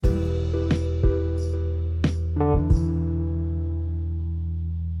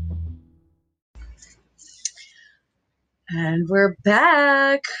And we're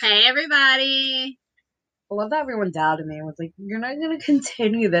back. Hey, everybody. I love that everyone doubted me and was like, you're not going to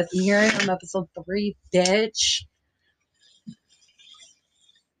continue this. And here I am, episode 3, bitch.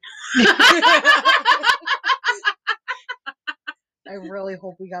 I really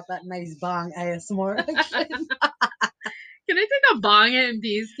hope we got that nice bong ASMR action. Can I take a bong in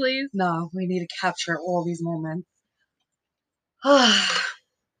peace, please? No, we need to capture all these moments. I'm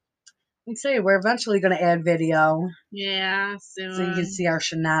excited. We're eventually going to add video. Yeah, soon. So you can see our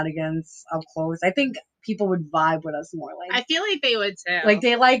shenanigans up close. I think people would vibe with us more. I feel like they would too. Like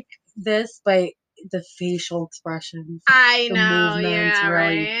they like this, but the facial expressions, I the know, movements yeah,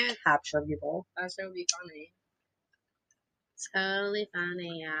 really right? capture people. That should be funny. Totally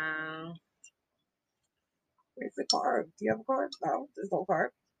funny, y'all. Where's the card? Do you have a card? No, there's no card.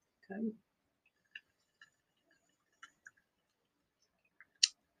 Okay.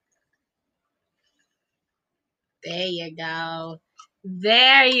 There you go.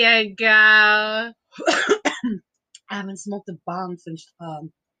 There you go. I haven't smoked a bong since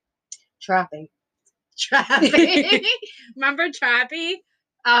Trappy. Trappy. Remember Trappy?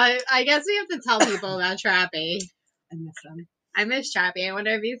 I guess we have to tell people about Trappy. I miss him. I miss Trappy. I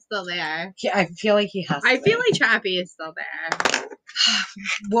wonder if he's still there. Yeah, I feel like he has. I feel like Trappy is still there.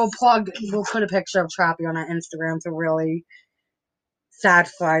 We'll put a picture of Trappy on our Instagram to really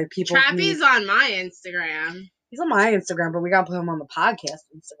satisfy people. Trappy's on my Instagram. He's on my Instagram, but we gotta put him on the podcast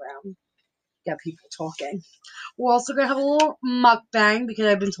Instagram. Get people talking. We're also gonna have a little mukbang because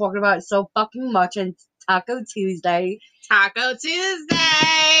I've been talking about it so fucking much on Taco Tuesday. Taco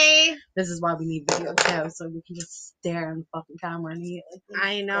Tuesday! This is why we need video too, so we can just stare in the fucking camera and eat it. Like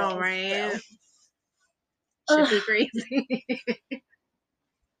I know, right? So. Should be crazy.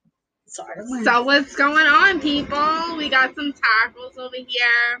 Sorry. So what's going on, people? We got some tacos over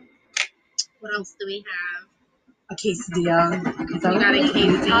here. What else do we have? A quesadilla. We got a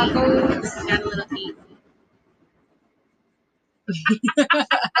quesadilla. Tacos. We got a little quesadilla.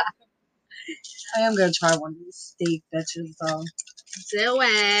 I am gonna try one of these steak bitches though. Do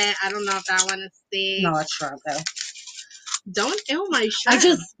it. I don't know if that one is steak. No, it's shrimp though. Don't ew my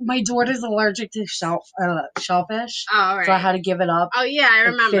shrimp. My daughter's allergic to shellfish. Oh, all right. So I had to give it up. Oh yeah, I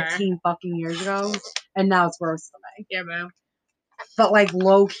remember. 15 fucking years ago, and now it's gross to me. Yeah, bro. But like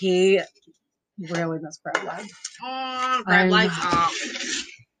low key, really miss crab legs. Oh, crab legs.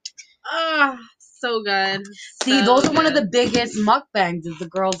 Oh, so good. See, so those are good. one of the biggest mukbangs. Is the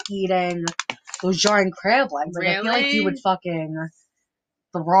girls eating those giant crab legs? Like, really? I feel like you would fucking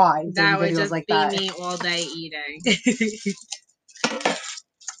thrive doing videos like that. That would just be me all day eating.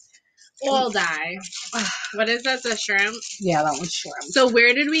 All day. What is that? The shrimp? Yeah, that one's shrimp. So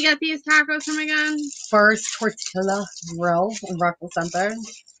where did we get these tacos from again? First Tortilla Grill in Rockville Center.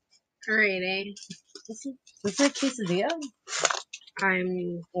 Alrighty. This is a quesadilla?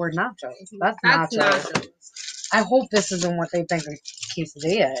 Or nachos. That's nachos. I hope this isn't what they think a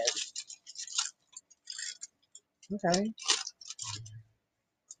quesadilla is. Okay.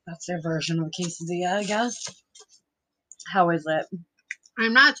 That's their version of a quesadilla, I guess. How is it?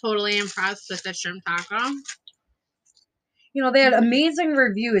 I'm not totally impressed with the shrimp taco. You know, they had amazing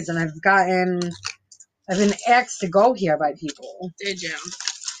reviews, and I've been asked to go here by people. Did you?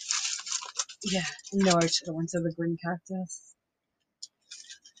 Yeah. No, I should have went to the Green Cactus.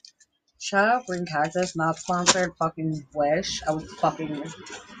 Shout out Green Cactus, not sponsored. Fucking wish. I would fucking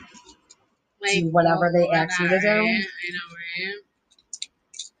do whatever they asked me to do. I know,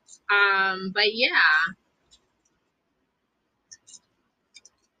 right? But yeah.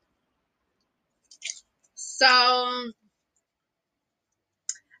 So,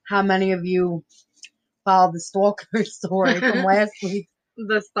 how many of you followed the stalker story from last week?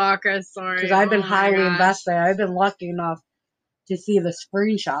 The stalker story. Because I've been highly invested. I've been lucky enough to see the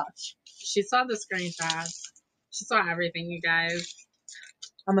screenshots. She saw the screenshots. She saw everything, you guys.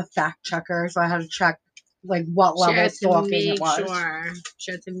 I'm a fact checker, so I had to check like what level of stalking it was.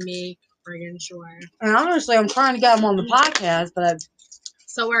 She had to make friggin' sure. And honestly, I'm trying to get him on the podcast, but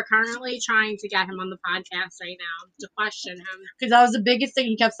so we're currently trying to get him on the podcast right now to question him. Because that was the biggest thing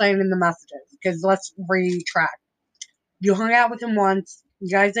he kept saying in the messages. Because let's retrack. You hung out with him once. You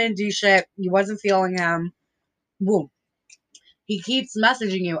guys didn't do shit. You wasn't feeling him. Boom. He keeps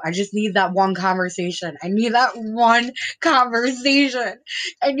messaging you. I just need that one conversation. I need that one conversation.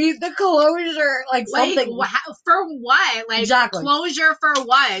 I need the closure. Like something. For what? Like, exactly. Closure for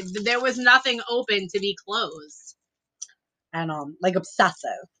what? There was nothing open to be closed. And like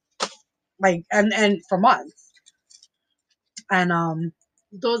obsessive. Like and for months. And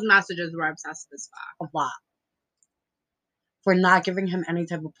those messages were obsessive as fuck. A lot. For not giving him any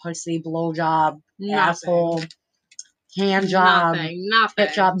type of pussy, blowjob, asshole. hand job, Nothing.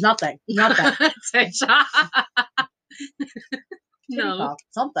 hip job, nothing. Tit job. Titty No, fuck,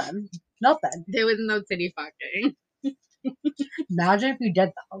 something. Nothing. there was no titty fucking. Imagine if you did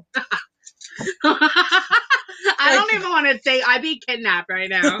though. I don't even want to say. I'd be kidnapped right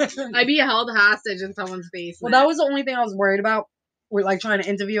now. I'd be held hostage in someone's basement. Well, that was the only thing I was worried about. We're like trying to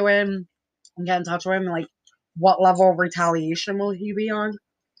interview him and get in touch with him, and like, what level of retaliation will he be on?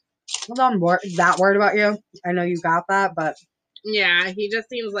 I'm not that worried about you. I know you got that, but Yeah, he just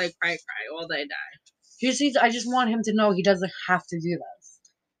seems like cry all day die. I just want him to know he doesn't have to do this.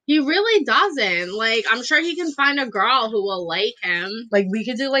 He really doesn't. Like, I'm sure he can find a girl who will like him. Like, we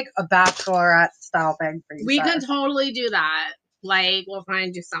could do like a bachelorette style thing for you. We can totally do that. Like, we'll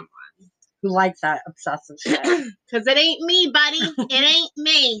find you someone who likes that obsessive shit. Because it ain't me, buddy. It ain't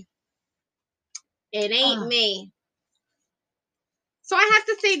me. It ain't me. So I have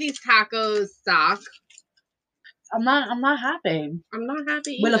to say these tacos suck. I'm not happy. I'm not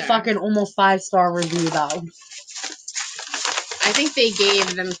happy with either. a fucking almost 5-star review though. I think they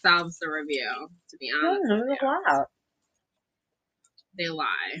gave themselves the review, to be honest. Wow. They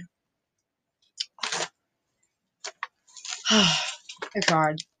lie. It's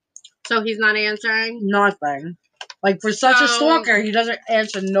hard. So he's not answering? Nothing. Like, for such a stalker, he doesn't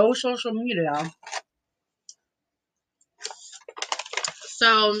answer no social media.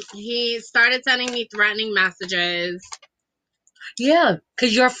 So he started sending me threatening messages. Yeah,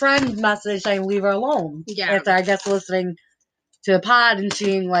 because your friend messaged saying leave her alone. Yeah. After, I guess, listening to the pod and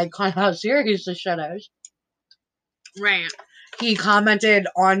seeing, like, kind of how serious the shit is. Right. He commented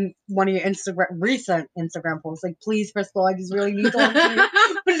on one of your recent Instagram posts, like, please, Crystal, I just really need to talk to you.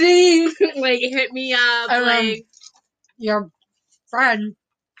 Please. Like, hit me up. And, like, your friend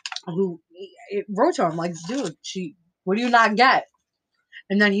who wrote to him, like, dude, what do you not get?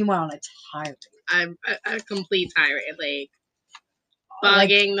 And then he went on a tirade. I'm a complete tirade. Like,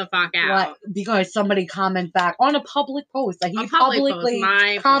 bugging the fuck out. Because somebody commented back on a public post that he publicly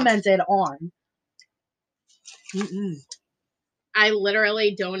commented on. Mm-mm. I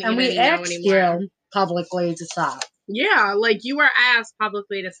literally don't even know anymore. And we asked you publicly to stop. Yeah, like, you were asked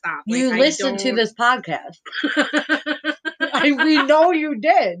publicly to stop. Like, you listened to this podcast. We know you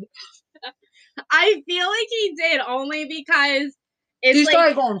did. I feel like he did, only because he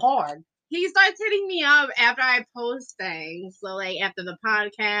started going hard. He starts hitting me up after I post things. So, like, after the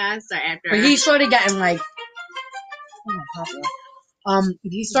podcast or after... But he started getting, like...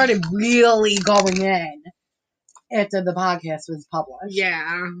 he started really going in after the podcast was published.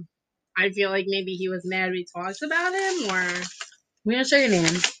 Yeah. I feel like maybe he was mad we talked about him, or... We didn't say your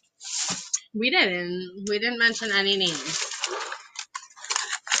name. We didn't. We didn't mention any names.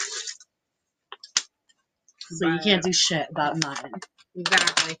 So you can't do shit about nothing.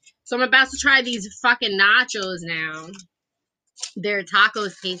 Exactly. So I'm about to try these fucking nachos now. Their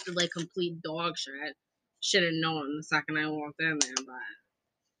tacos tasted like complete dog shit. Should have known the second I walked in there,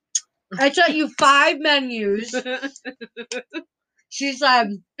 but... I sent you 5 menus. She said,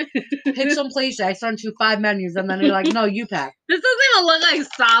 pick some place. I sent you 5 menus, and then you're like, no, you pick. This doesn't even look like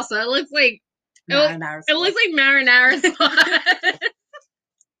salsa. It looks like... It looks like marinara sauce.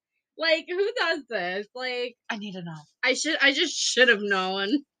 Like, who does this? Like, I need to know. I just should have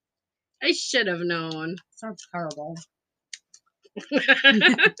known. I should have known. Sounds terrible. I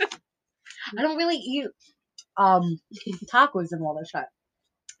don't really eat tacos and all that shit.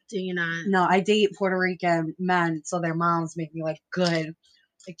 Do you not? No, I date Puerto Rican men, so their moms make me like good,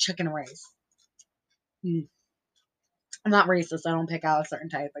 like chicken and rice. I'm not racist. I don't pick out a certain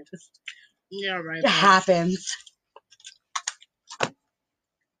type. I just right. It happens.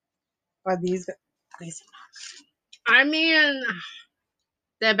 Are these? I mean,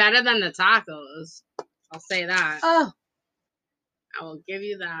 they're better than the tacos. I'll say that. Oh, I will give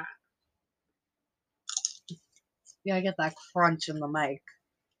you that. Yeah, I get that crunch in the mic.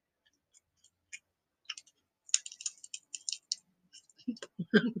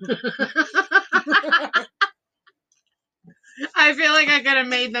 I feel like I could have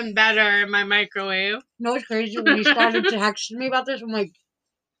made them better in my microwave. No, it's crazy. When you started texting me about this, I'm like,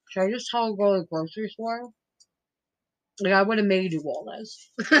 should I just tell her to go to the grocery store? Like, I would have made you all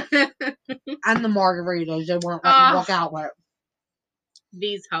this. And the margaritas they weren't letting you walk out with.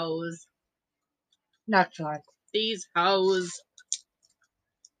 These hoes. Next time. These hoes.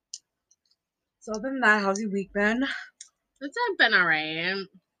 So other than that, how's your week been? It's been alright.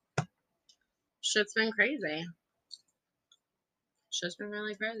 Shit's been crazy. Shit's been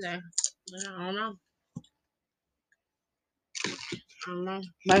really crazy. I don't know.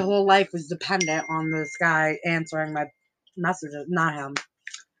 My whole life was dependent on this guy answering my messages, not him.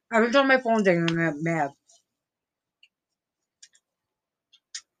 Every time my phone ding, I get mad.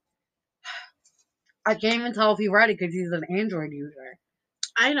 I can't even tell if he read it because he's an Android user.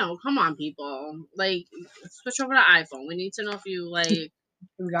 I know. Come on, people. Like, switch over to iPhone. We need to know if you like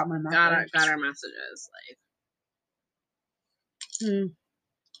We got my message. got our messages. Hmm.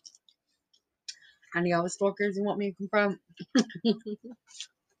 Any other stalkers you want me to confront?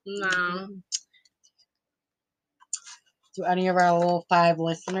 No. Do any of our little 5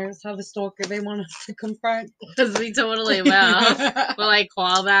 listeners have a stalker they want us to confront? Because we totally will. We'll like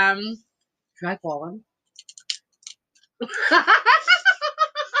call them. Can I call him?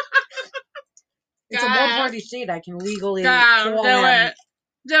 It's a God. one-party state. I can legally God, call do him. it.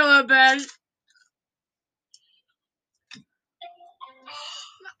 Do it, bitch.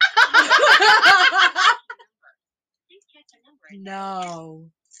 No.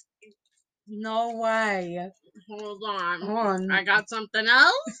 No way. Hold on. Hold on. I got something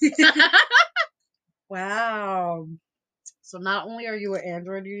else. Wow. So not only are you an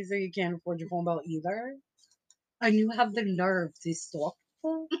Android user, you can't afford your phone bill either, and you have the nerve to stalk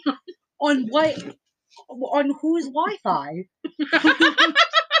people? On what? On whose Wi-Fi?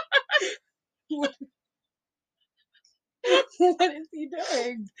 What is he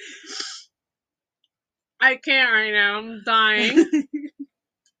doing? I can't right now. I'm dying.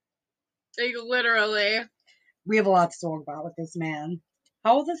 Like, literally. We have a lot to talk about with this man.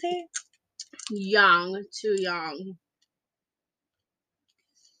 How old is he? Young. Too young.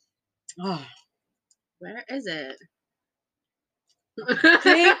 Oh. Where is it? See? That's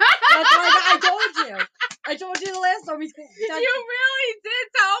why I told you. I told you the last time. You really did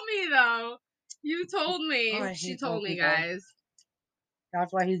tell me, though. You told me. Oh, I She hate told old me, people. guys.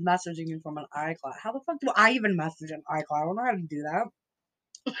 That's why he's messaging you from an iCloud. How the fuck do I even message an iCloud? I don't know how to do that.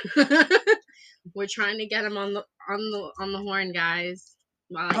 We're trying to get him on the horn, guys.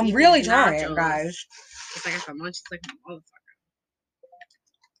 While I I'm eat really these trying, nachos. guys. It's like a munch. It's like a motherfucker.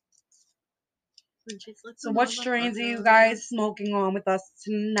 So what strains are you guys smoking on with us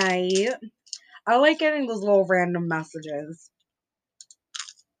tonight? I like getting those little random messages.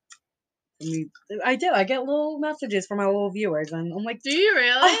 I do. I get little messages from my little viewers, and I'm like, do you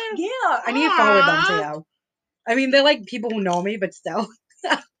really? oh, yeah. I need to forward them to you. I mean, they're like people who know me, but still.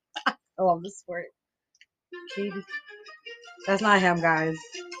 I love this sport. That's not him, guys.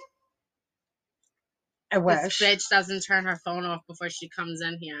 I wish. This bitch doesn't turn her phone off before she comes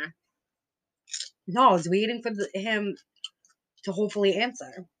in here. No, I was waiting for him to hopefully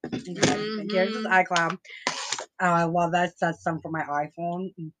answer. Okay. Here's his iCloud. Oh, I love that. That's something for my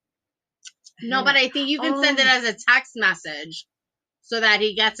iPhone. No, but I think you can send it as a text message so that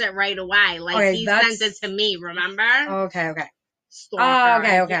he gets it right away. Like, okay, he sent it to me, remember? Okay. Stalker.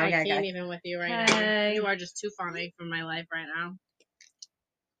 Oh, okay. I can't even with you right now. You are just too funny for my life right now.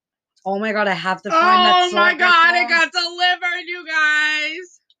 Oh my god, I have to find that Oh my god, song. it got delivered, you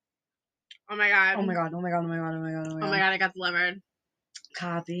guys. Oh my god. Oh my god, Oh my god, it got delivered.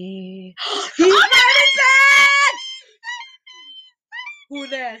 Copy. He's it back! Who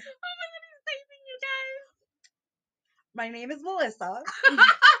this? Oh my god, he's saving you guys. My name is Melissa.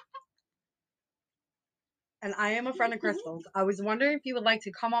 And I am a friend of Crystal's. I was wondering if you would like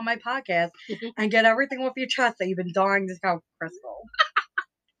to come on my podcast and get everything off your chest that you've been dying to tell Crystal.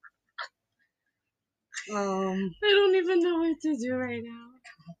 I don't even know what to do right now.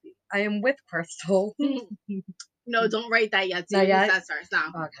 I am with Crystal. No, don't write that yet. Not yet? That's ours.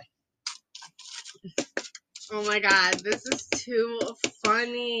 No. Okay. Oh my god, this is too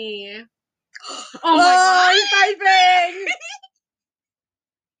funny. Oh my god, he's typing!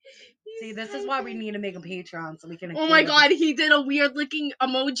 See, this is why we need to make a Patreon so we can. Oh my god, he did a weird looking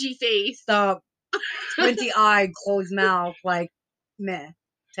emoji face. The squinty eye, closed mouth, like meh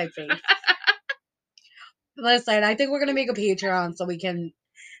type face. Listen, I think we're gonna make a Patreon so we can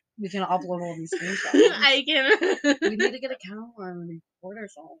upload all these screenshots. I can. We need to get a camera and record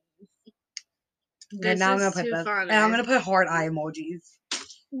ourselves. This now is I'm gonna put too this. funny. And I'm gonna put heart eye emojis.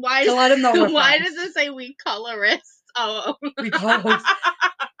 Why? To let him know we're why friends. does it say we colorist? Oh. Because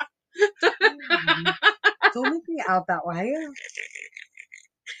don't make me out that way.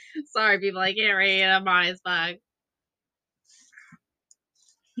 Sorry, people. I can't read. I'm on his bug.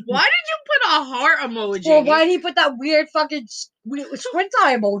 Why did you put a heart emoji? Well, why did he put that weird fucking squint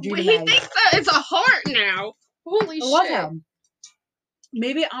eye emoji? He thinks that it's a heart now. Holy shit! I love him.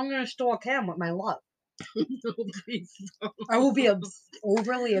 Maybe I'm gonna stalk him with my love. No, please don't. I will be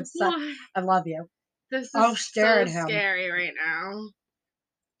overly upset. Why? I love you. This is I'll stare so at him. scary right now.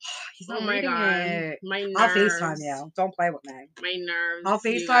 He's not Oh my reading god. it. My nerves. I'll FaceTime you. Don't play with me. My nerves. I'll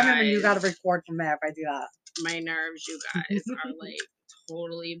FaceTime him and you gotta record from there if I do that. My nerves, you guys, are like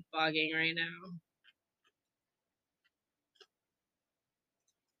totally bugging right now.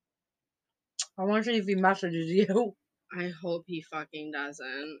 I want to see if he messages you. I hope he fucking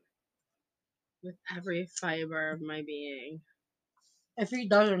doesn't. With every fiber of my being. If he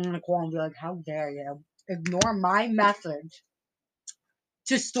doesn't, I'm gonna call him and be like, how dare you ignore my message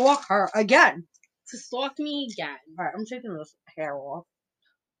to stalk her again. To stalk me again. Alright, I'm taking this hair off.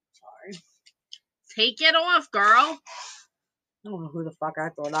 Sorry. Take it off, girl. I don't know who the fuck I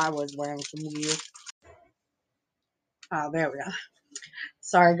thought I was wearing some weird. Oh, there we go.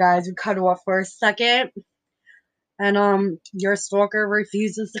 Sorry guys, we cut off for a second. And your stalker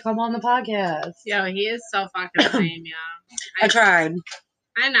refuses to come on the podcast. Yo, he is so fucking lame, yo. I tried.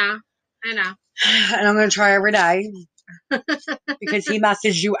 I know. And I'm gonna try every day. Because he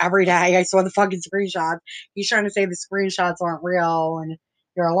messaged you every day. I saw the fucking screenshots. He's trying to say the screenshots aren't real and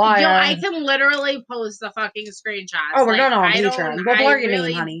you're a liar. Yo, I can literally post the fucking screenshots. Oh, we're going on Patreon. What blur your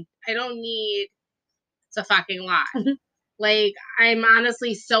name, honey? I don't need to fucking lie. Like, I'm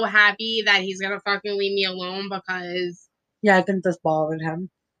honestly so happy that he's gonna fucking leave me alone because... Yeah, I think this bothered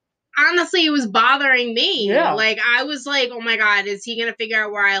him. Honestly, it was bothering me. Yeah. Like, I was like, oh my god, is he gonna figure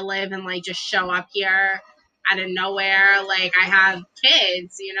out where I live and, like, just show up here out of nowhere? Like, I have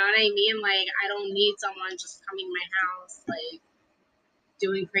kids, you know what I mean? Like, I don't need someone just coming to my house, like,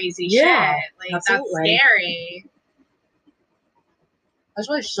 doing crazy shit. Like, absolutely. That's scary. That's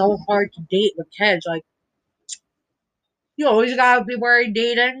why it's so hard to date with kids. Like, you always gotta be worried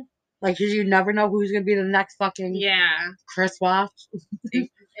dating. Like, because you never know who's gonna be the next fucking Chris Watts.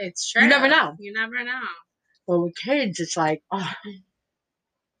 It's true. You never know. You never know. But with kids, it's like, oh,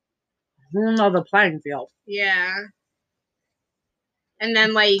 whole nother playing field. Yeah. And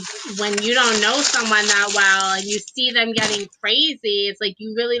then, like, when you don't know someone that well and you see them getting crazy, it's like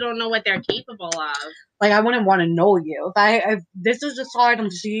you really don't know what they're capable of. Like, I wouldn't want to know you. If this is the side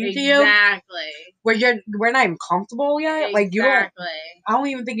I'm seeing to you. Exactly. We're not even comfortable yet. Exactly. Like, you don't. I don't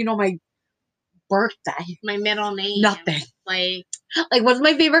even think you know my birthday. My middle name. Nothing. Like what's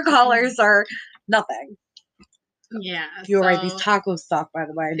my favorite colors or nothing. Yeah. You're right. These tacos suck, by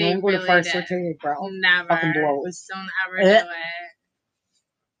the way. Don't go to first or third, bro. Never. Fucking blows. Don't ever do it.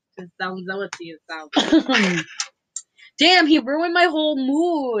 Just don't do it to yourself. Damn, he ruined my whole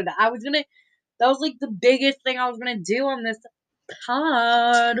mood. That was like the biggest thing I was gonna do on this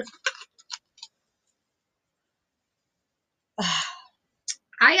pod.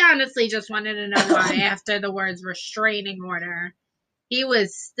 I honestly just wanted to know why, after the words restraining order, he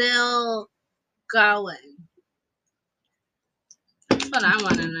was still going. That's what I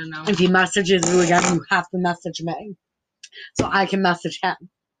wanted to know. If he messages you again, you have to message me. So I can message him.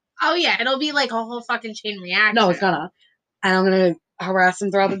 Oh, yeah. It'll be like a whole fucking chain reaction. No, it's gonna. And I'm gonna harass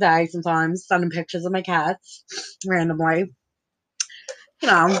him throughout the day sometimes, send him pictures of my cats randomly. You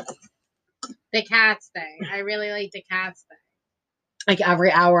know. The cats thing. I really like the cats thing. Like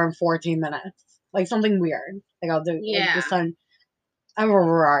every hour and 14 minutes. Like something weird. Like I'll do. Yeah. Like, just send. I have a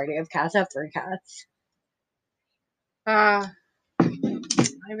variety of cats. I have 3 cats. I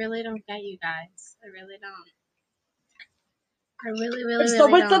really don't get you guys. I really don't. I really If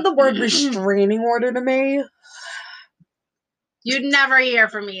someone said the word restraining order to me, you'd never hear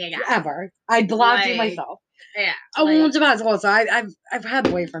from me again. Ever. I'd block you myself. Yeah. I won't depend. Also, I've had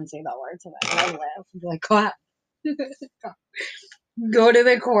boyfriends say that word to me. And I laugh. I'd be like, go ahead. Go to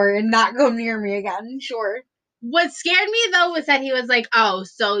the court and not go near me again. Sure. What scared me though was that he was like, "Oh,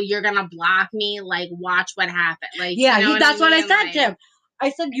 so you're gonna block me? Like, watch what happens." Like, yeah, you know that's what I said like, to him. I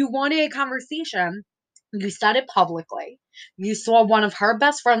said, you wanted a conversation. You said it publicly. You saw one of her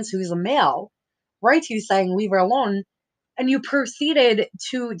best friends, who's a male, write to you saying, leave her alone. And you proceeded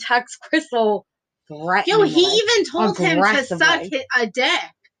to text Crystal threateningly. Yo, he even told him to suck a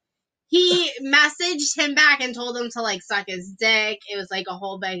dick. He messaged him back and told him to, like, suck his dick. It was, like, a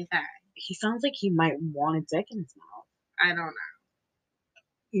whole big thing. He sounds like he might want a dick in his mouth. I don't know.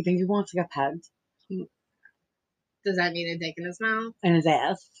 You think he wants to get pegged? Does that mean a dick in his mouth? In his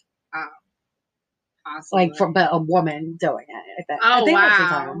ass. Oh. Possibly. Like, but a woman doing it, I think. Oh, I think wow. That's the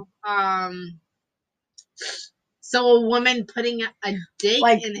time. So a woman putting a dick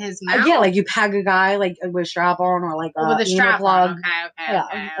in his mouth? Yeah, like you peg a guy like with a strap on or like with a strap plug. On. Okay.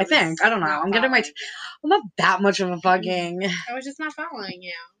 Yeah, I think. I don't know. I'm getting my. I'm not that much of a fucking. I was just not following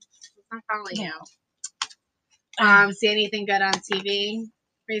you. See anything good on TV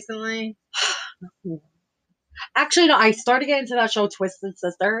recently? Actually, no. I started getting into that show, Twisted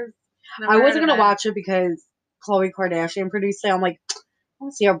Sisters. I wasn't gonna watch it because Khloe Kardashian produced it. I'm like, I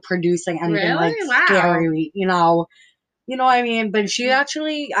don't see her producing anything scary, you know what I mean? But she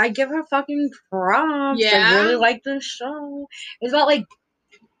actually, I give her fucking props. Yeah. I really like this show. It's about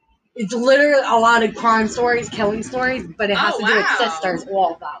it's literally a lot of crime stories, killing stories, but it has to do with sisters,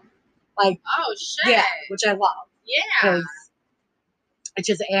 all of them. Like, Oh shit. yeah, which I love. Yeah. Because it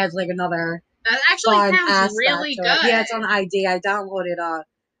just adds like another That actually fun sounds aspect really to good. it. Yeah, it's on ID. I downloaded I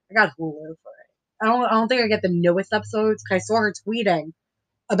got Hulu for it. I don't think I get the newest episodes because I saw her tweeting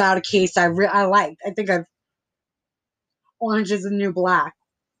about a case I liked. I think I've Orange is the New Black.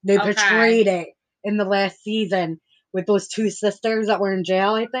 They portrayed it in the last season with those two sisters that were in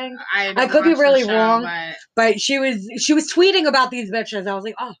jail, I think. I could be really wrong, but she was tweeting about these bitches. I was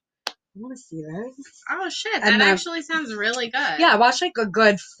like, oh, I want to see this. Oh shit, And that then, actually sounds really good. Yeah, I watched like a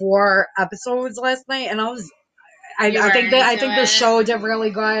good 4 episodes last night, and I think the show did really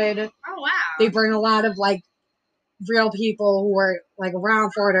good. Oh wow. They bring a lot of like real people who were like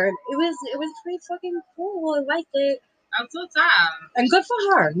around for it. It was pretty fucking cool. I liked it. That's what's up. And good for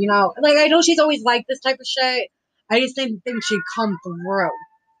her, you know. Like, I know she's always liked this type of shit. I just didn't think she'd come through.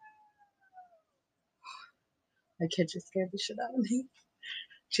 My kid just scared the shit out of me.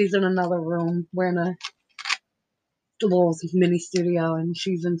 She's in another room. We're in a little mini studio, and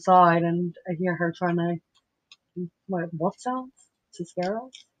she's inside, and I hear her trying to, wolf sounds to scare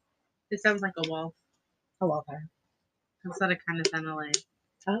us. It sounds like a wolf. I love her. That's what it kind of sounded like.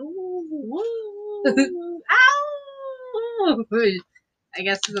 Oh. Ow! I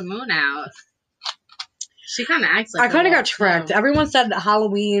guess the moon out. She kind of acts like I kind of got too. tricked. Everyone said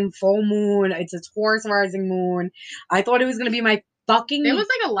Halloween, full moon. It's a Taurus rising moon. I thought it was going to be my fucking... There was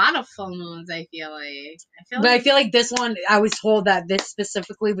like a lot of full moons, I feel like. I feel like this one, I was told that this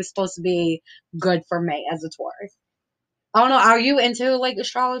specifically was supposed to be good for me as a Taurus. I don't know. Are you into like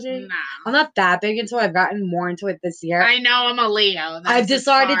astrology? No. I'm not that big into it. I've gotten more into it this year. I know I'm a Leo. I've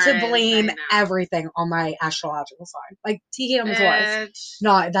decided to blame everything on my astrological sign. Like TM was.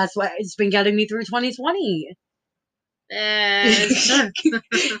 No, that's what it's been getting me through 2020.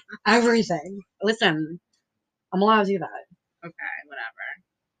 Everything. Listen, I'm allowed to do that. Okay, whatever.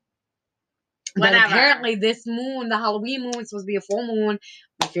 But apparently this moon, the Halloween moon, was supposed to be a full moon.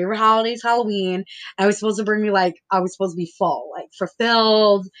 My favorite holiday is Halloween. I was supposed to bring me I was supposed to be full, like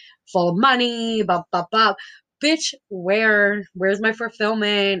fulfilled, full of money, blah, blah, blah. Bitch, where's my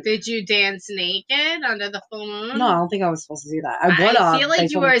fulfillment? Did you dance naked under the full moon? No, I don't think I was supposed to do that. I would have. I feel like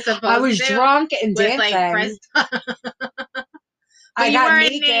you were supposed to. I was drunk and dancing. I got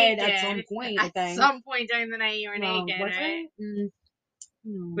naked at some point, I think. At some point during the night you were naked, right? No.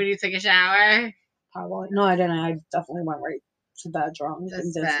 When you took a shower? Probably. No, I didn't. I definitely went right to bed drunk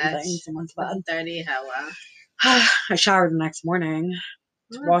and did some things and went to bed. Dirty hella. I showered the next morning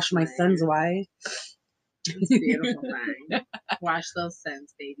to wash my sins away. It's a beautiful thing. Wash those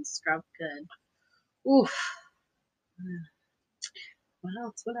sins, baby. Scrub good. Oof. What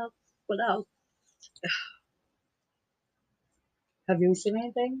else? Have you seen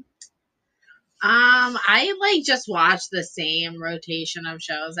anything? I just watch the same rotation of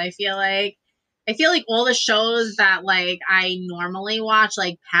shows. I feel like all the shows that I normally watch,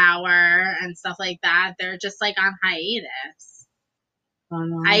 like Power and stuff like that, they're just on hiatus. Oh,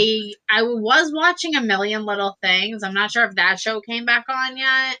 no. I was watching A Million Little Things. I'm not sure if that show came back on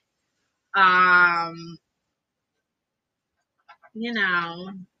yet.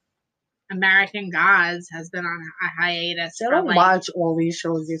 American Gods has been on a hiatus I don't watch all these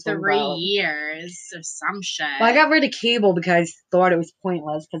shows. 3 years or some shit. Well, I got rid of cable because I thought it was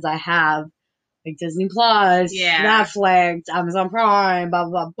pointless because I have Disney Plus, Netflix, Amazon Prime, blah,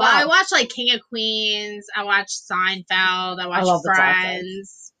 blah, blah. Well, I watch King of Queens. I watch Seinfeld. I watch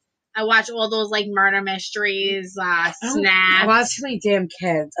Friends. I watch all those murder mysteries, Snaps. I watch too many damn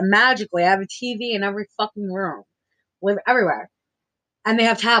kids. And magically, I have a TV in every fucking room. Live everywhere. And they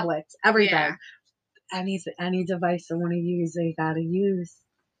have tablets, everything. Yeah. Any device I want to use, they gotta use.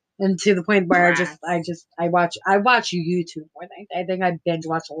 And to the point where I watch YouTube more than I think I binge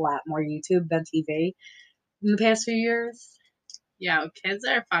watch a lot more YouTube than TV in the past few years. Yeah, kids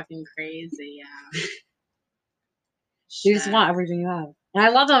are fucking crazy, yeah. You just want everything you have. And I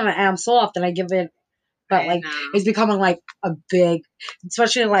love them and I'm soft and I give it, but it's becoming a big,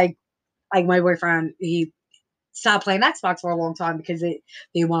 especially my boyfriend, he stopped playing Xbox for a long time because they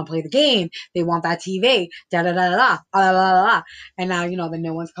want to play the game. They want that TV. And now, the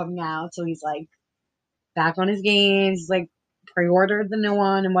new one's coming out. So he's back on his games. He's pre-ordered the new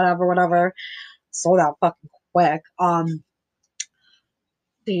one and whatever. Sold out fucking quick.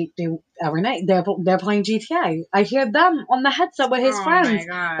 They every night they're playing GTA. I hear them on the headset with his friends.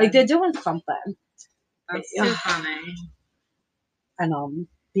 My God. They're doing something. That's too funny. And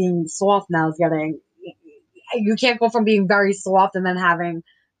being soft now is getting. You can't go from being very soft and then having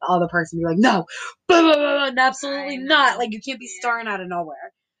the other person be no, blah, blah, blah, blah, absolutely not. You can't be starting out of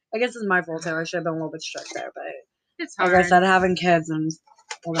nowhere. I guess it's my fault too. I should have been a little bit stricter, but it's hard. Like I said, having kids and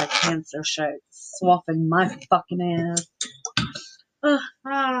All that cancer shit. Swapping my fucking ass.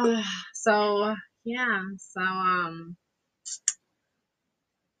 So yeah.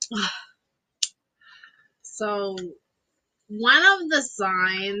 So one of the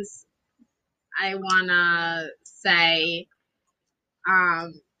signs I wanna say,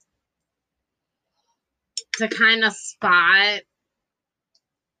 to kind of spot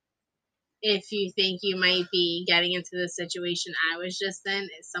if you think you might be getting into the situation I was just in,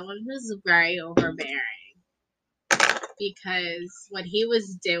 is someone who's very overbearing. Because what he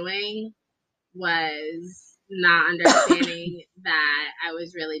was doing was not understanding that I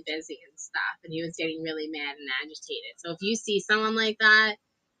was really busy and stuff, and he was getting really mad and agitated. So if you see someone like that,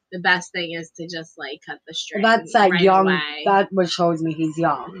 the best thing is to just like cut the string. That's that right young. away. That what shows me he's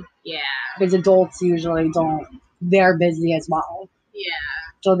young. Yeah. Because adults usually don't. They're busy as well. Yeah.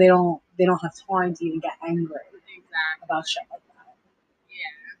 So they don't have time to even get angry Exactly. about shit like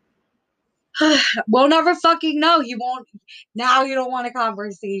Yeah. that. We'll never fucking know. You won't. Now you don't want a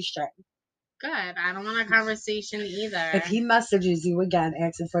conversation. Good. I don't want a conversation either. If he messages you again,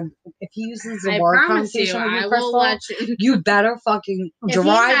 asking for, if he uses the I word promise you, conversation with you, I will Crystal, let you. you better fucking If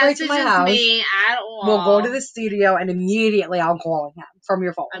drive he right to my messages house. me at all, We'll go to the studio and immediately I'll call him from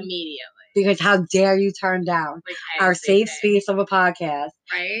your phone. Immediately. Because how dare you turn down Like, our ASAP. safe space of a podcast,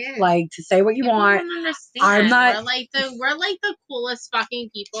 right? like to say what you People want. don't understand. I'm not. We're like the coolest fucking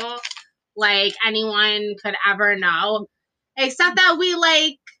people like anyone could ever know, except that we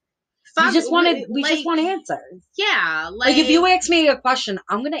like. We just want answers. Yeah, like if you ask me a question,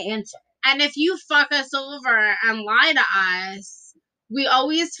 I'm gonna answer. And if you fuck us over and lie to us, we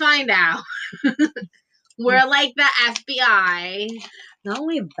always find out. We're like the FBI. Not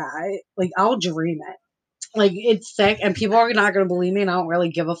only that, like I'll dream it. Like it's sick, and people are not gonna believe me, and I don't really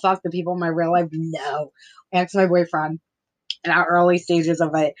give a fuck. The people in my real life know. I asked my boyfriend in our early stages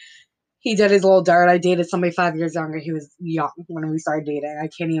of it. He did his little dirt. I dated somebody 5 years younger. He was young when we started dating. I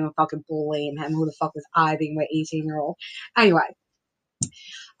can't even fucking blame him. Who the fuck was I being my 18-year-old? Anyway,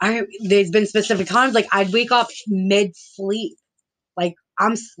 there's been specific times like I'd wake up mid-sleep. Like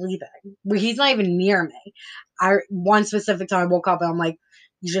I'm sleeping. He's not even near me. One specific time I woke up and I'm like,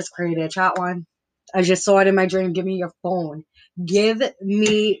 you just created a chat line. I just saw it in my dream. Give me your phone. Give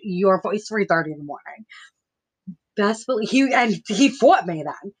me your phone. It's 3:30 in the morning. Best believe he fought me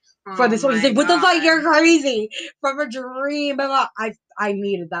then. For this one, he's like, "What the fuck? You're crazy!" From a dream. I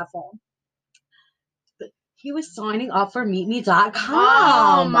needed that phone. But he was signing up for MeetMe.com.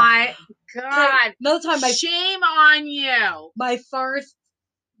 Oh my god! Another time, shame on you. My first,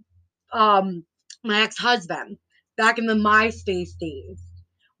 my ex-husband, back in the MySpace days,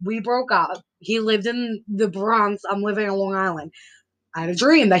 we broke up. He lived in the Bronx. I'm living in Long Island. I had a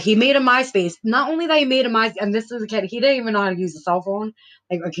dream that he made a MySpace. Not only that he made a MySpace, and this is a kid, he didn't even know how to use a cell phone,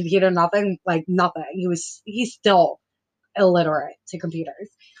 like a computer, nothing, like nothing. He's still illiterate to computers.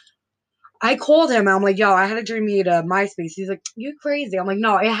 I called him and I'm like, yo, I had a dream you had a MySpace. He's like, you crazy. I'm like,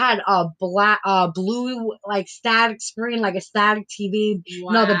 no, it had a blue, like static screen, like a static TV.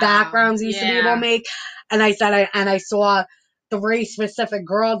 Wow. You know, the backgrounds used to be able to make. And I said, I saw 3 specific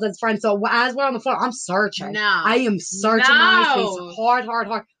girls as friends. So as we're on the phone, I'm searching. No. I am searching MySpace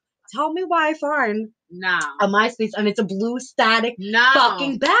hard. Tell me why I find a MySpace and it's a blue static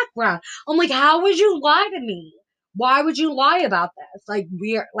fucking background. I'm like, how would you lie to me? Why would you lie about this? Like,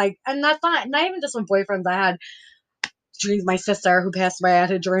 we're like, and that's not even just with boyfriends. I had dreams. My sister who passed away, I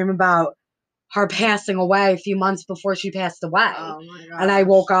had a dream about her passing away a few months before she passed away. Oh my god! And I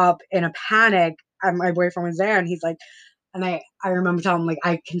woke up in a panic, and my boyfriend was there, and he's like, and I remember telling him, like,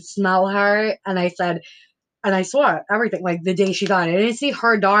 I can smell her, and I said, and I saw everything, like, the day she died. I didn't see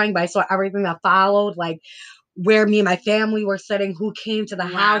her dying, but I saw everything that followed, like, where me and my family were sitting, who came to the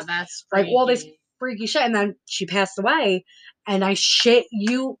house, that's like, all this freaky shit. And then she passed away, and I shit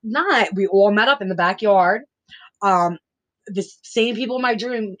you not, we all met up in the backyard. The same people in my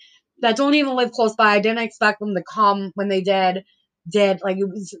dream that don't even live close by. I didn't expect them to come when they did. Like,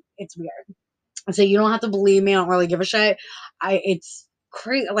 it's weird. So you don't have to believe me. I don't really give a shit. It's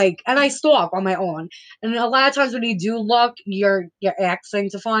crazy. Like, and I stalk on my own. And a lot of times when you do look, you're asking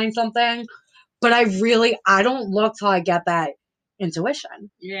to find something. But I don't look till I get that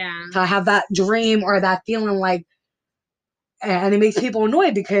intuition. Yeah. Till I have that dream or that feeling, like, and it makes people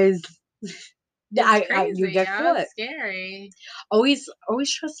annoyed because you get caught. It's scary. Always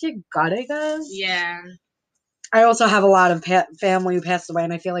trust your gut, I guess. Yeah. I also have a lot of family who passed away,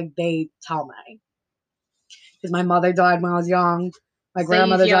 and I feel like they tell me. Because my mother died when I was young. My So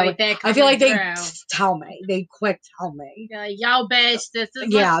grandmother's you feel always, like they're I feel like they coming through. tell me. They quick tell me. You're like, yo, bitch, this is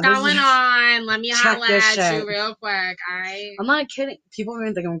Yeah, what's this going is- on. Let me check holla this at shit. you real quick, alright? I'm not kidding. People are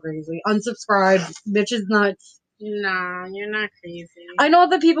gonna think I'm crazy. Unsubscribe. Bitch is nuts. No, you're not crazy. I know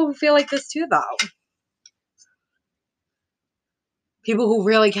other people who feel like this too, though. People who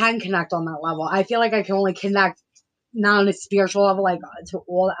really can connect on that level. I feel like I can only connect not on a spiritual level, like to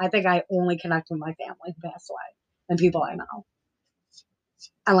all. I think I only connect with my family who passed away and people I know,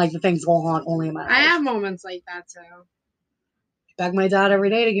 and like the things going on only in my life. I have moments like that too. Beg my dad every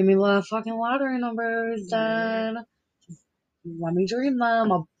day to give me the fucking lottery numbers, Dad. Let me dream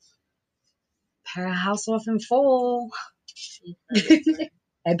them. I'll pay a house off in full.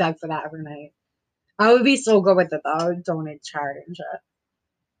 I beg for that every night. I would be so good with it though. I would donate to charity and shit.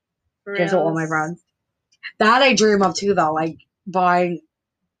 For Give to all my reals. friends. That I dream of too though, like buying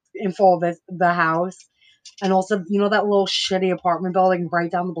in full the house. And also, you know that little shitty apartment building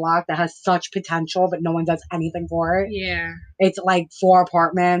right down the block that has such potential but no one does anything for it? Yeah. It's like 4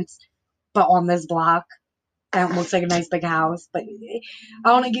 apartments, but on this block. And it looks like a nice big house. But I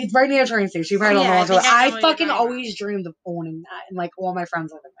don't know, it's right near a train station. You probably don't know what to do. I fucking always dreamed of owning that. And like all my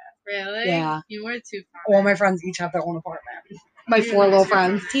friends live in there. Really? Yeah. You were too funny. All my friends each have their own apartment. My You 4 were little too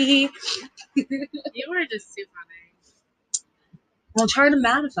friends. funny. Tee hee. You were just too funny. Well, try to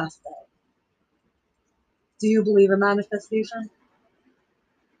manifest it. Do you believe in manifestation?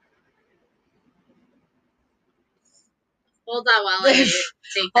 Hold on while I take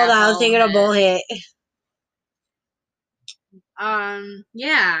that Hold on, I was taking a bull hit.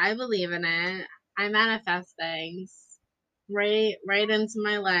 Yeah, I believe in it. I manifest things right into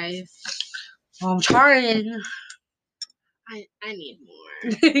my life. Well, I'm trying. I need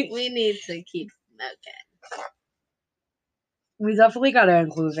more. We need to keep smoking. We definitely got to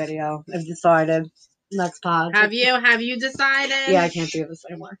include video. I've decided. Next pod. Have you decided? Yeah, I can't do this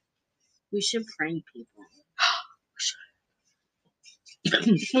anymore. We should prank people.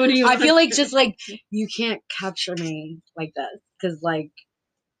 What do you I feel like just like you can't capture me like this because like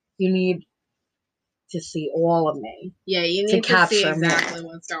you need to see all of me. Yeah, you need to see exactly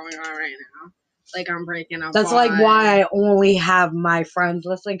what's going on right now. Like I'm breaking up. That's like why I only have my friends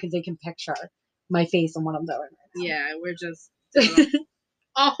listening because they can picture my face and what I'm doing right now. Yeah, we're just doing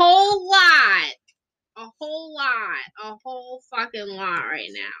a whole lot. A whole fucking lot right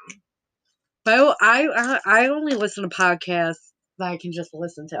now. But I only listen to podcasts that I can just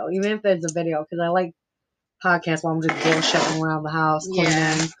listen to, even if there's a video, because I like podcasts while I'm just bullshitting around the house,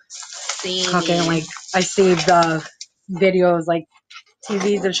 cleaning, cooking. Like I save the videos, like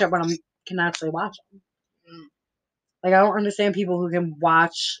TVs and shit, when I can actually watch them. Like I don't understand people who can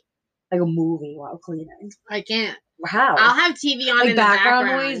watch like a movie while cleaning. I can't. How? I'll have TV on like in the background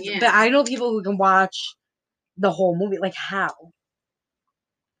noise, yeah. But I know people who can watch the whole movie. Like how?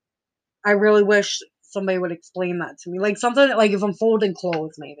 I really wish somebody would explain that to me. Like something like if I'm folding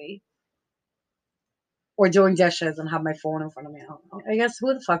clothes, maybe, or doing dishes and have my phone in front of me. I don't know. I guess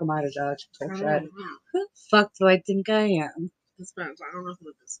who the fuck am I to judge? Who the fuck do I think I am? This I don't know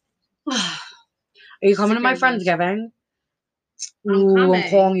who this is. Are you coming to my Friendsgiving? I'm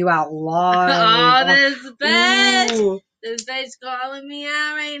calling you out live. Oh, this bitch! Ooh. This bitch calling me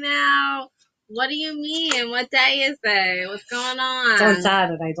out right now. What do you mean? What day is it? What's going on? It's on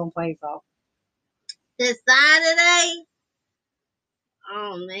Saturday. Don't play yourself. This Saturday?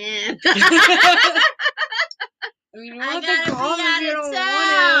 Oh, man. I mean, I gotta be out of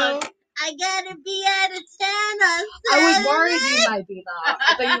town. I gotta be out of town on Saturday. I was worried you might be though. I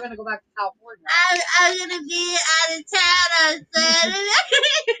thought you were gonna go back to California. I'm gonna be out of town on Saturday.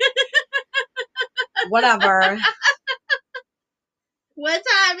 Whatever. What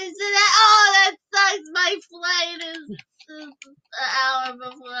time is it? Oh, that sucks. My flight is an hour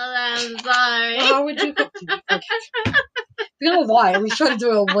before that. I'm sorry. Well, how would you cook to me? Okay. You know why? We should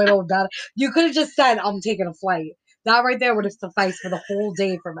do a little better. You could have just said, I'm taking a flight. That right there would have sufficed for the whole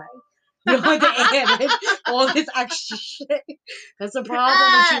day for me. You don't have to add all this extra shit. That's the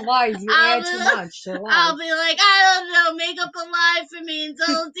problem when she lies. You add too much. I'll be like, I don't know, make up a lie for me and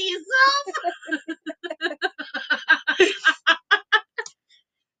tell it to yourself.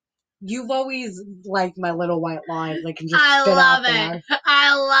 You've always liked my little white lies. They can just spit out there.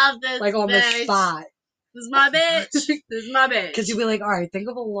 I love this. Like on the spot. This is my bitch. This is my bitch. Because you'd be like, all right, think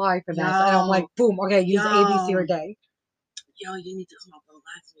of a lie for this. And I'm like, boom, okay, use ABC or day. Yo, you need to come up with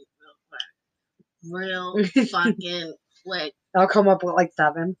real quick. Real fucking quick. I'll come up with like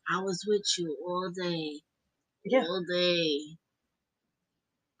 7. I was with you all day. Yeah. All day.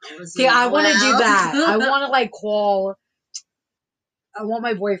 See, I want to do that. I want to like call. I want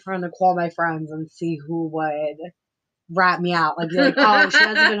my boyfriend to call my friends and see who would rat me out. Like, you're like, oh, she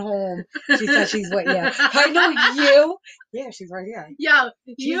hasn't been home. She said she's with you. I know you. Yeah, she's right here. Yo,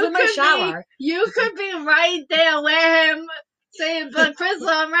 She's in my shower. You could be right there with him saying, but Crystal,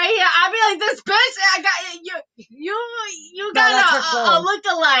 I'm right here. I'd be like, this bitch, I got you got a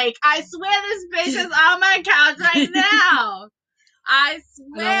look-alike. I swear this bitch is on my couch right now. I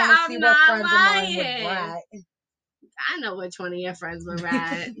swear I'm not lying. I know which one of your friends would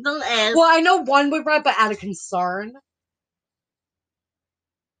rat. Don't ask. Well, I know one would rat, but out of concern.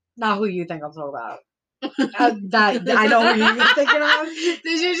 Not who you think I'm talking about. I know who you're thinking of.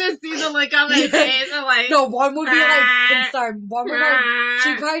 Did you just see the look on my face? I'm like, no, one would be like concerned. One would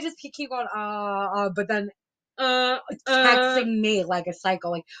she'd probably just keep going, but then texting me like a psycho,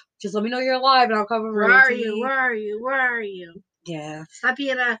 like, just let me know you're alive and I'll come over. Where are you? Yeah. Stop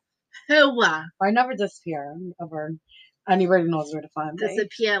being a hooah. I never disappear ever. Anybody knows where to find me.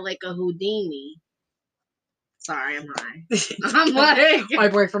 Disappear like a Houdini. Sorry, I'm high. I'm like... My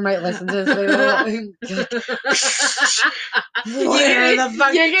boyfriend might listen to this later. Where the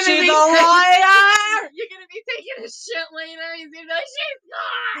fuck? She's a liar! You're gonna be taking a shit later. He's gonna be like, she's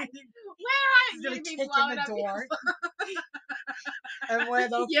gone! Where are you? He's gonna kick in the door. And where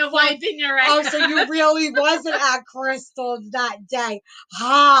the You're fuck? wiping your right. Oh, so you really wasn't at Crystal's that day.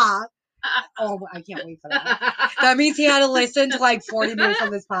 Ha! Oh, I can't wait for that. That means he had to listen to like 40 minutes of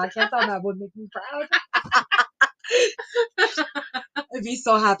this podcast. Oh, that would make me proud. I'd be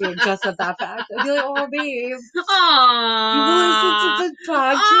so happy just at that fact. I'd be like, oh, babe. Aww. You listen to the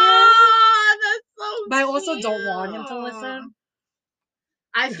podcast? Aww, that's so But I also don't want him to listen.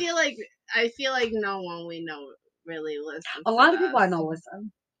 I feel like no one we know really listens. A lot of people I know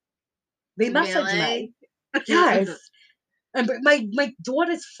listen. They message me. Yes. And my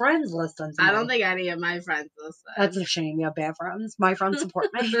daughter's friends listen to me. I don't think any of my friends listen. That's a shame. You have bad friends. My friends support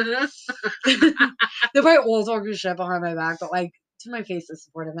me. They're probably all talking shit behind my back, but like to my face is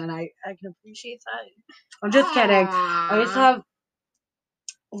supportive, and I can appreciate that. I'm just kidding. I just have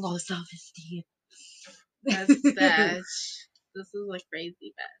low self-esteem. That's bitch. This is a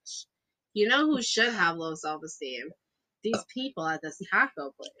crazy bitch. You know who should have low self-esteem? These people at this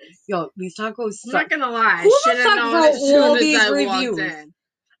taco place. Yo, these tacos suck. I'm not gonna lie. Who I should have known as soon as I walked in.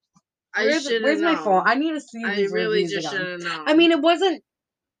 Where's my phone? I need to see these reviews again. I really just should have known. I mean, it wasn't...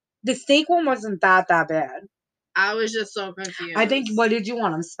 The steak one wasn't that bad. I was just so confused. I think, what did you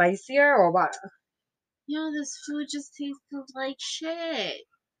want? Them spicier or what? Yo, this food just tasted like shit.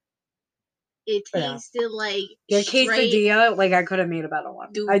 It tasted like your quesadilla, like I could have made a better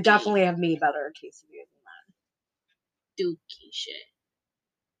one. Dookie. I definitely have made better quesadillas than that. Dookie shit.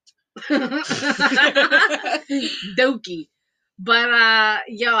 Dookie. But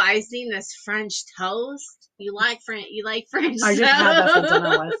yo, I seen this French toast. You like French toast? I just had that for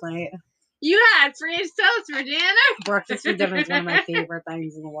dinner last night. You had French toast for dinner? Breakfast for dinner is one of my favorite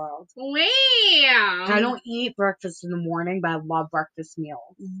things in the world. Wow. I don't eat breakfast in the morning, but I love breakfast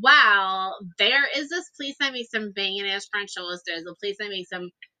meals. Wow. There is this place that makes some banging ass French toast. There's a place that makes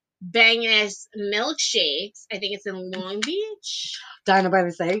some banging ass milkshakes. I think it's in Long Beach. Diner by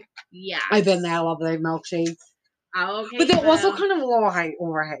the Sea? Yeah. I've been there. I love their milkshakes. Oh, okay. But they're also kind of a little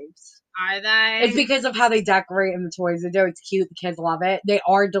overhyped. Are they? It's because of how they decorate and the toys they do. It's cute. The kids love it. They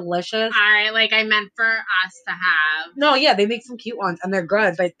are delicious. Alright, like I meant for us to have. No, yeah, they make some cute ones and they're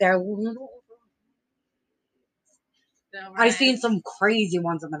good, but they're little. I've seen some crazy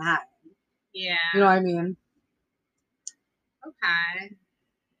ones in Manhattan. Yeah. You know what I mean? Okay.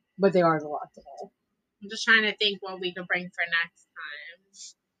 But they are delectable. I'm just trying to think what we could bring for next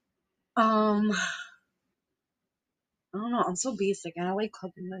time. I don't know. I'm so basic and I like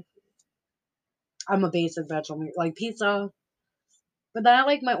cooking my food. I'm a basic vegetable, like pizza. But then I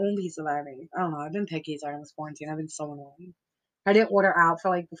like my own pizza that I make. I don't know. I've been picky during this quarantine. I've been so annoying. I didn't order out for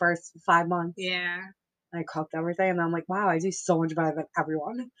like the first 5 months. Yeah. I cooked everything and I'm like, wow, I do so much better than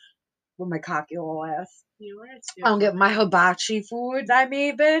everyone with my cocky little ass. I don't get my hibachi food that I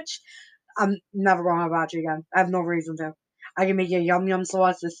made, bitch. I'm never going hibachi again. I have no reason to. I can make your yum yum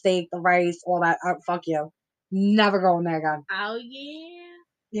sauce, the steak, the rice, all that. Fuck you. Never going there again. Oh, yeah?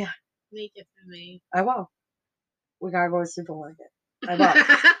 Yeah. Make it for me. I will. We gotta go to the supermarket. I will.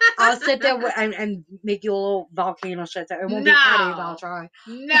 I'll sit there and make you a little volcano shit. It won't be pretty, but I'll try.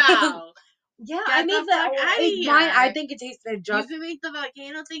 No. Yeah, I made that. Mine, I think it tasted just. You can make the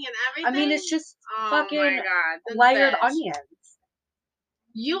volcano thing and everything? I mean, it's just fucking my God, layered onions.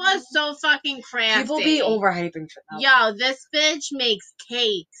 You are so fucking crafty. People be overhyping shit now. Yo, this bitch makes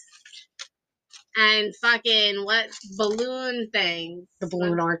cakes. And fucking balloon things? The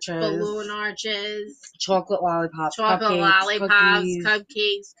balloon arches. Balloon arches. Chocolate lollipops. Chocolate lollipops.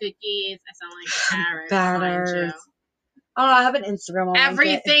 Cupcakes. Cookies. I sound like a parrot. Batters. Oh, I have an Instagram. I'll link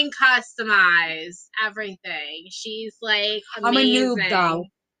it. Everything customized. Everything. She's like I'm a amazing. noob, though.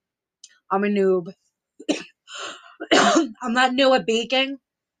 I'm a noob. I'm not new at baking.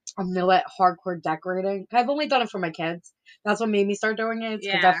 I'm new at hardcore decorating. I've only done it for my kids. That's what made me start doing it.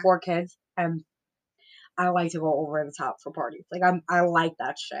 Because I Yeah. have 4 kids, and I like to go over the top for parties. Like I like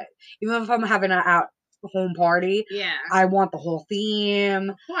that shit. Even if I'm having an at-home party, Yeah. I want the whole theme.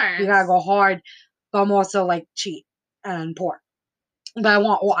 Of course. You gotta go hard, but I'm also like cheap and poor. But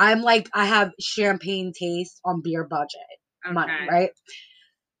I'm like, I have champagne taste on beer budget money, Okay. right?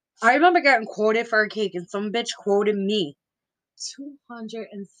 I remember getting quoted for a cake, and some bitch quoted me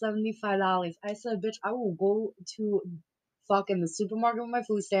 $275. I said, bitch, I will go to fucking the supermarket with my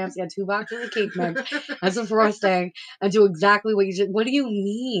food stamps, get 2 boxes of cake mix and some frosting, and do exactly what you just. What do you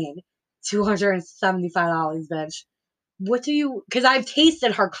mean, $275, bitch? What do you? Because I've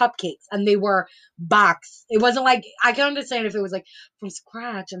tasted her cupcakes and they were boxed. It wasn't like, I can understand if it was like from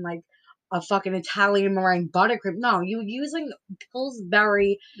scratch and like a fucking Italian meringue buttercream. No, you using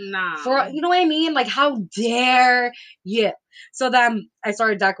Pillsbury No. for, you know what I mean? Like, how dare you? So then I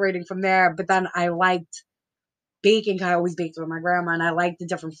started decorating from there, but then I liked baking. 'Cause I always baked with my grandma, and I liked the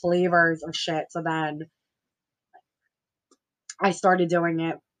different flavors of shit. So then I started doing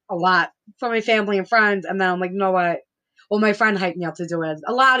it a lot for my family and friends, and then I'm like, you know what? Well, my friend hyped me up to do it.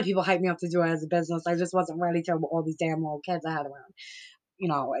 A lot of people hyped me up to do it as a business. I just wasn't ready to with all these damn little kids I had around. You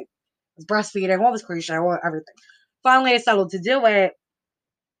know, like, I was breastfeeding, all this crazy shit, everything. Finally, I settled to do it,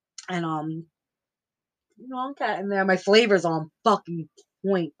 and you know, I'm getting there. My flavor's on fucking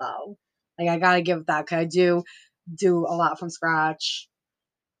point, though. Like, I gotta give it that, because I do a lot from scratch.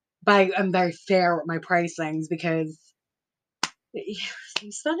 But I'm very fair with my pricings, because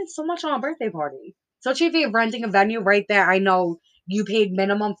you spending so much on a birthday party. Especially if you're renting a venue right there, I know you paid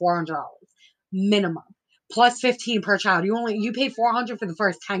minimum $400. Minimum. Plus 15 per child. You paid $400 for the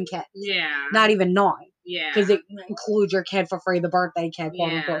first 10 kids. Yeah. Not even 9. Yeah. Because it includes your kid for free, the birthday kid,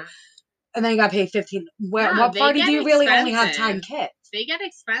 quote unquote. Yeah. And then you gotta pay 15. No, What they party get do you really only have expensive. 10 kids? They get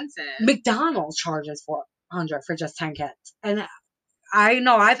expensive. McDonald's charges $400 for just 10 kids. And I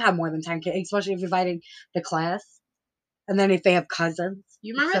know I've had more than 10 kids, especially if you're inviting the class. And then if they have cousins.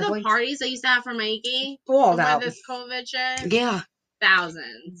 You remember siblings. the parties they used to have for Mikey? All Before that. this COVID shit? Yeah.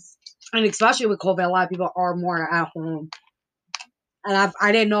 Thousands. And especially with COVID, a lot of people are more at home. And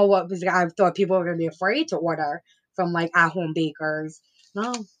I didn't know what was. I thought people were gonna be afraid to order from like at home bakers.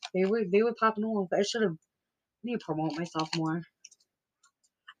 No, they were popping off. I should have need to promote myself more.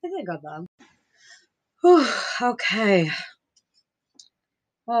 I think I got them. Whew, okay.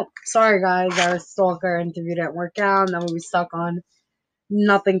 Well, sorry guys, our stalker interview didn't work out, and then we were stuck on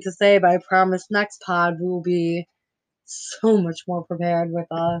nothing to say. But I promise next pod we will be so much more prepared with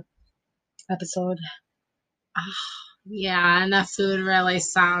episode. Yeah, and that food really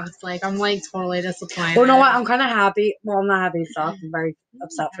sucks. Like, I'm like totally disappointed. Well, you know what? I'm kind of happy. Well, I'm not happy it sucked. I'm very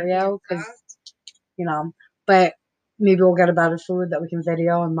upset for you because, you know, but maybe we'll get a better food that we can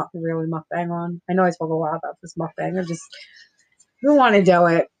video and really mukbang on. I know I spoke a lot about this mukbang. I just don't want to do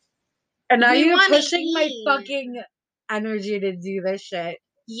it. And now you're pushing my fucking energy to do this shit.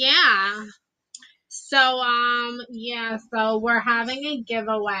 Yeah. So, yeah, so we're having a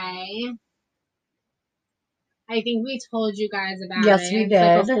giveaway. I think we told you guys about it. Yes, we did.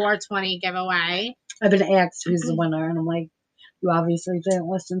 It's like a 420 giveaway. I've been asked who's the winner, and I'm like, you obviously didn't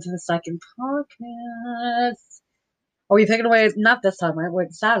listen to the second podcast. Oh, you picking away? Not this time, right?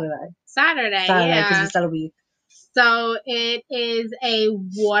 Wait, Saturday. Saturday, yeah. Because yeah. we said a week. So it is a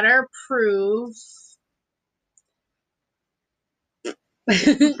waterproof.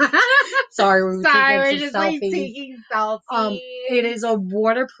 Sorry, we're just like taking selfies. It is a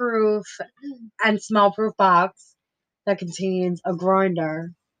waterproof and smell-proof box that contains a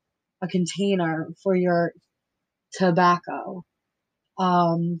grinder, a container for your tobacco,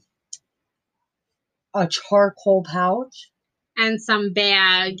 a charcoal pouch, and some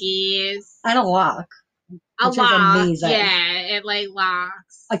baggies, and a lock. Which is amazing. Yeah, it like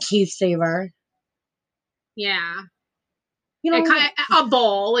locks. A key saver. Yeah. You know, a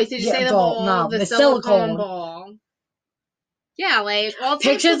bowl. Wait, did you say the bowl? No, the silicone bowl. Yeah, like all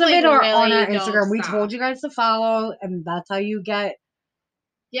pictures of it are really on our Instagram. We stuff. told you guys to follow, and that's how you get.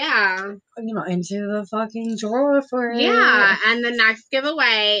 Yeah. You know, into the fucking drawer for it. Yeah, and the next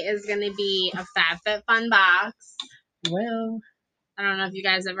giveaway is going to be a FabFitFun box. Well, I don't know if you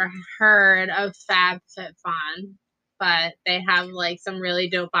guys ever heard of FabFitFun, but they have like some really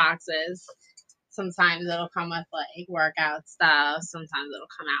dope boxes. Sometimes it'll come with like workout stuff. Sometimes it'll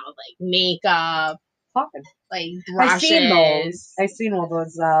come out with like makeup, like brushes. I've seen all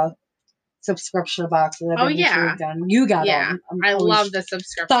those. subscription boxes. I've Oh, been yeah. intrigued on. You got Yeah. them. I'm I always love the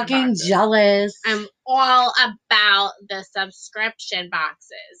subscription fucking boxes. jealous. I'm all about the subscription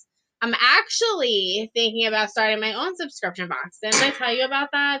boxes. I'm actually thinking about starting my own subscription box. Didn't I tell you about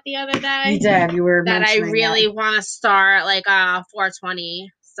that the other day? You did. You were That I mentioning really want to start like a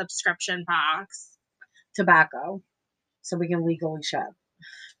 420 subscription box. tobacco, so we can legally shop.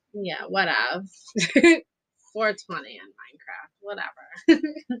 Yeah, whatever. 420 in Minecraft, whatever.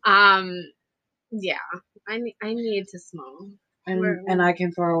 Yeah, I need to smoke. And I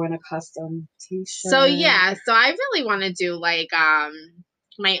can throw in a custom t-shirt. So yeah, so I really want to do like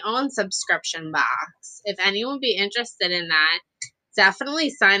my own subscription box. If anyone would be interested in that, definitely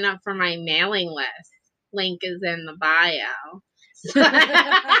sign up for my mailing list. Link is in the bio.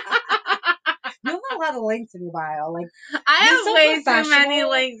 You have a lot of links in your bio. Like I so have way too many professional.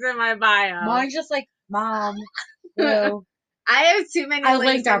 links in my bio. Mine's just like mom. Hello. I have too many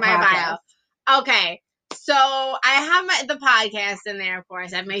links in my bio. Okay. So I have the podcast in there, of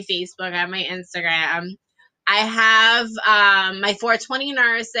course. I have my Facebook, I have my Instagram. I have my 420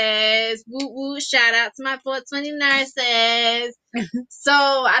 nurses. Woo woo! Shout out to my 420 nurses. So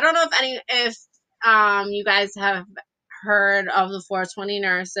I don't know if you guys have heard of the 420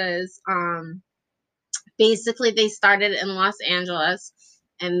 nurses. Basically they started in Los Angeles,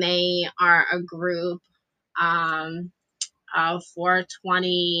 and they are a group of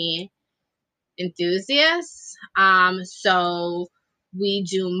 420 enthusiasts. So we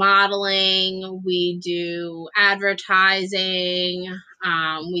do modeling, we do advertising,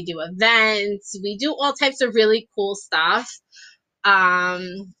 we do events, we do all types of really cool stuff.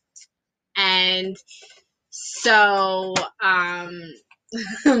 And so I'm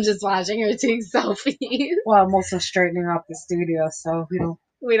just watching her take selfies. Well, I'm also straightening up the studio, so we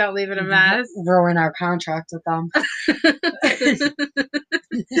don't leave it a mess. Ruin our contract with them.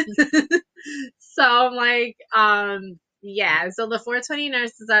 So I'm like, yeah, so the 420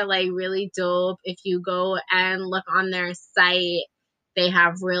 nurses are like really dope. If you go and look on their site, they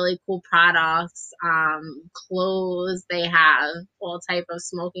have really cool products, clothes. They have all type of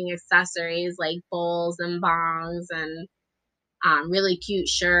smoking accessories like bowls and bongs, and really cute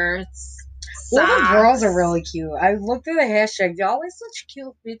shirts. All the girls socks. are really cute. I looked at the hashtag. They're always such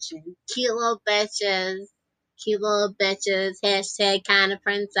cute bitches. Cute little bitches. Cute little bitches. Hashtag kind of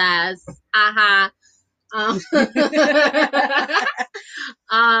princess. Aha.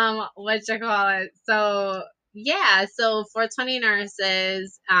 What you call it? So yeah, so 420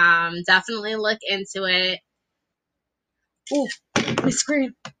 nurses, definitely look into it. Oh, my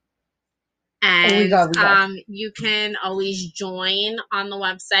screen. And we go. you can always join on the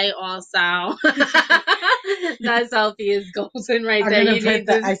website also. That selfie is golden right there.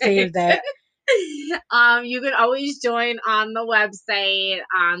 I saved that. You can always join on the website.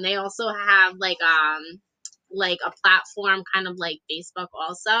 They also have like a platform kind of like Facebook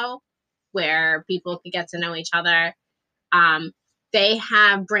also, where people can get to know each other. They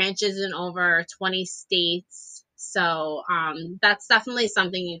have branches in over 20 states. So that's definitely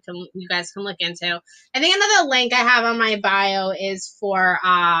something you guys can look into. I think another link I have on my bio is for You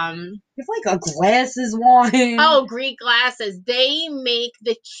have like a glasses one. Oh, Greek glasses. They make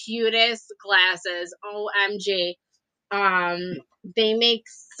the cutest glasses. OMG. They make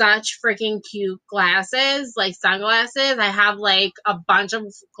such freaking cute glasses, like sunglasses. I have like a bunch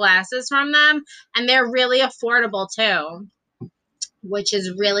of glasses from them, and they're really affordable too, which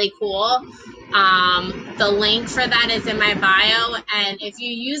is really cool. The link for that is in my bio, and if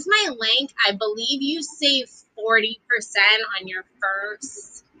you use my link, I believe you save 40% on your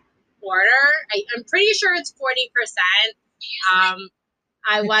first order. I'm pretty sure it's 40%.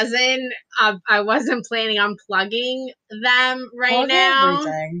 I wasn't planning on plugging them right now.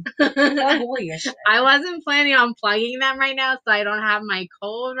 I wasn't planning on plugging them right now, so I don't have my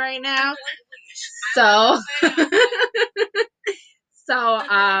code right now. So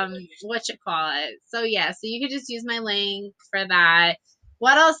what you call it? So yeah, so you could just use my link for that.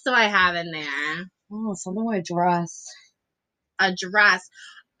 What else do I have in there? Oh, something with a dress. A dress.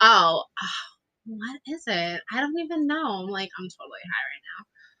 Oh, what is it? I don't even know. I'm totally high right now.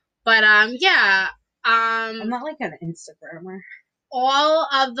 But yeah. I'm not like an Instagrammer. All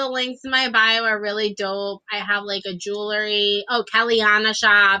of the links in my bio are really dope. I have like a jewelry. Oh, Kellyanna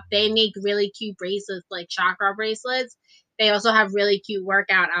shop. They make really cute bracelets, like chakra bracelets. They also have really cute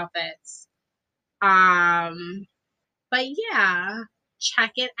workout outfits. But yeah,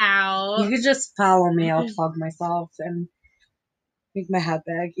 check it out. You could just follow me. I'll plug myself and make my head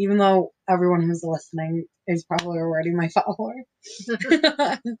big, even though everyone who's listening is probably already my follower.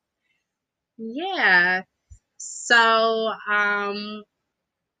 Yeah. So,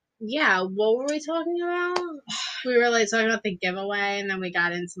 Yeah, what were we talking about? We were like talking about the giveaway, and then we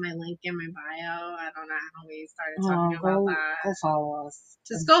got into my link in my bio. I don't know how we started talking about that. Go follow us.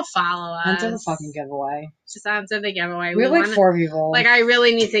 Just go follow us. Enter the fucking giveaway. Just enter the giveaway. We have like 4 people. Like, I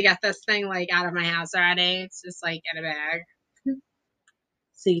really need to get this thing like out of my house already. It's just like in a bag.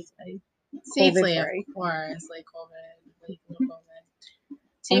 Safely. Safely, of COVID-free. course. Like COVID. Like no COVID. I'm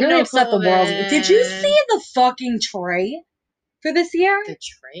Team really no upset the world. COVID. Did you see the fucking tray for this year? The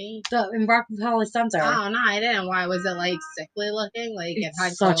tray? In Rockefeller Center. Oh, no, I didn't. Why? Was it like sickly looking? Like it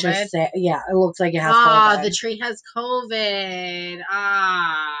had Such COVID? yeah, it looks like it has COVID. COVID. The tree has COVID.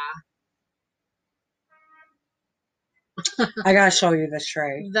 I gotta show you this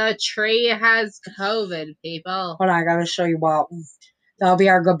tray. The tree has COVID, people. Hold on, I gotta show you what. That'll be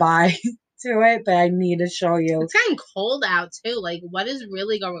our goodbye to it, but I need to show you. It's getting cold out too. Like, what is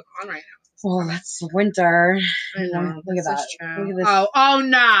really going on right now? Oh, that's winter. I know. Look at that. True. Look at this. Oh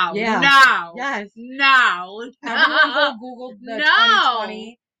no. Yeah. No. Yes. No. Everyone go Google the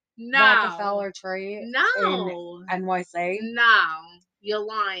 2020 Rockefeller tree No. in NYC. No. You're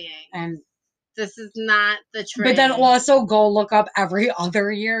lying. And this is not the tree. But then also go look up every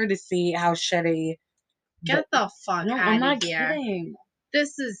other year to see how shitty. Get the fuck out of here. I'm not kidding.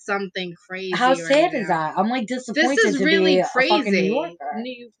 This is something crazy. How sad now. is that? I'm like disappointed. This is really to be crazy. A fucking New Yorker.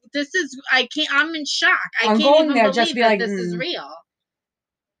 This is. I can't. I'm in shock. I'm can't going even there believe just be that like, this is real.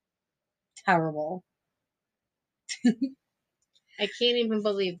 Terrible. I can't even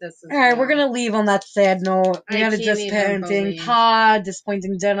believe this is. All right, real. we're gonna leave on that sad note. We had a disappointing pod,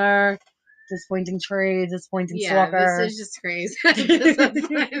 disappointing dinner, disappointing trade, disappointing soccer. This is just crazy.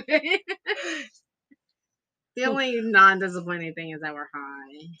 The only non-disappointing thing is that we're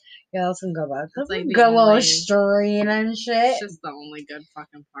high. Yeah, let's go back. It's like good little stream and shit. It's just the only good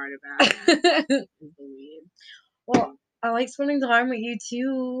fucking part about it. Is the weed. Well, I like spending time with you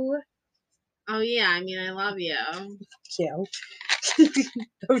too. Oh yeah, I mean I love you. Chill.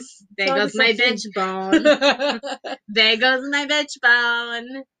 There goes my bitch bone. There goes my bitch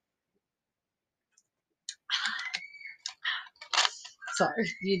bone. Sorry.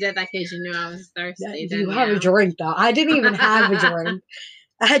 You did that because you knew I was thirsty. You have a drink though. I didn't even have a drink.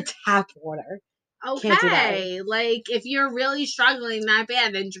 I had tap water. Okay, like if you're really struggling that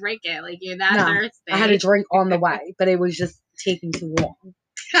bad, then drink it. Like you're that thirsty. I had a drink on the way, but it was just taking too long.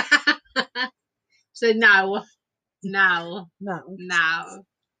 So no.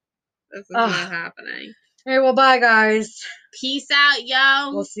 This is not happening. Hey, well, bye guys. Peace out,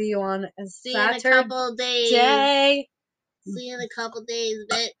 yo. We'll see you on See you in a couple days. See you in a couple days,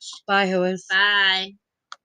 bitch. Bye, Whois. Bye.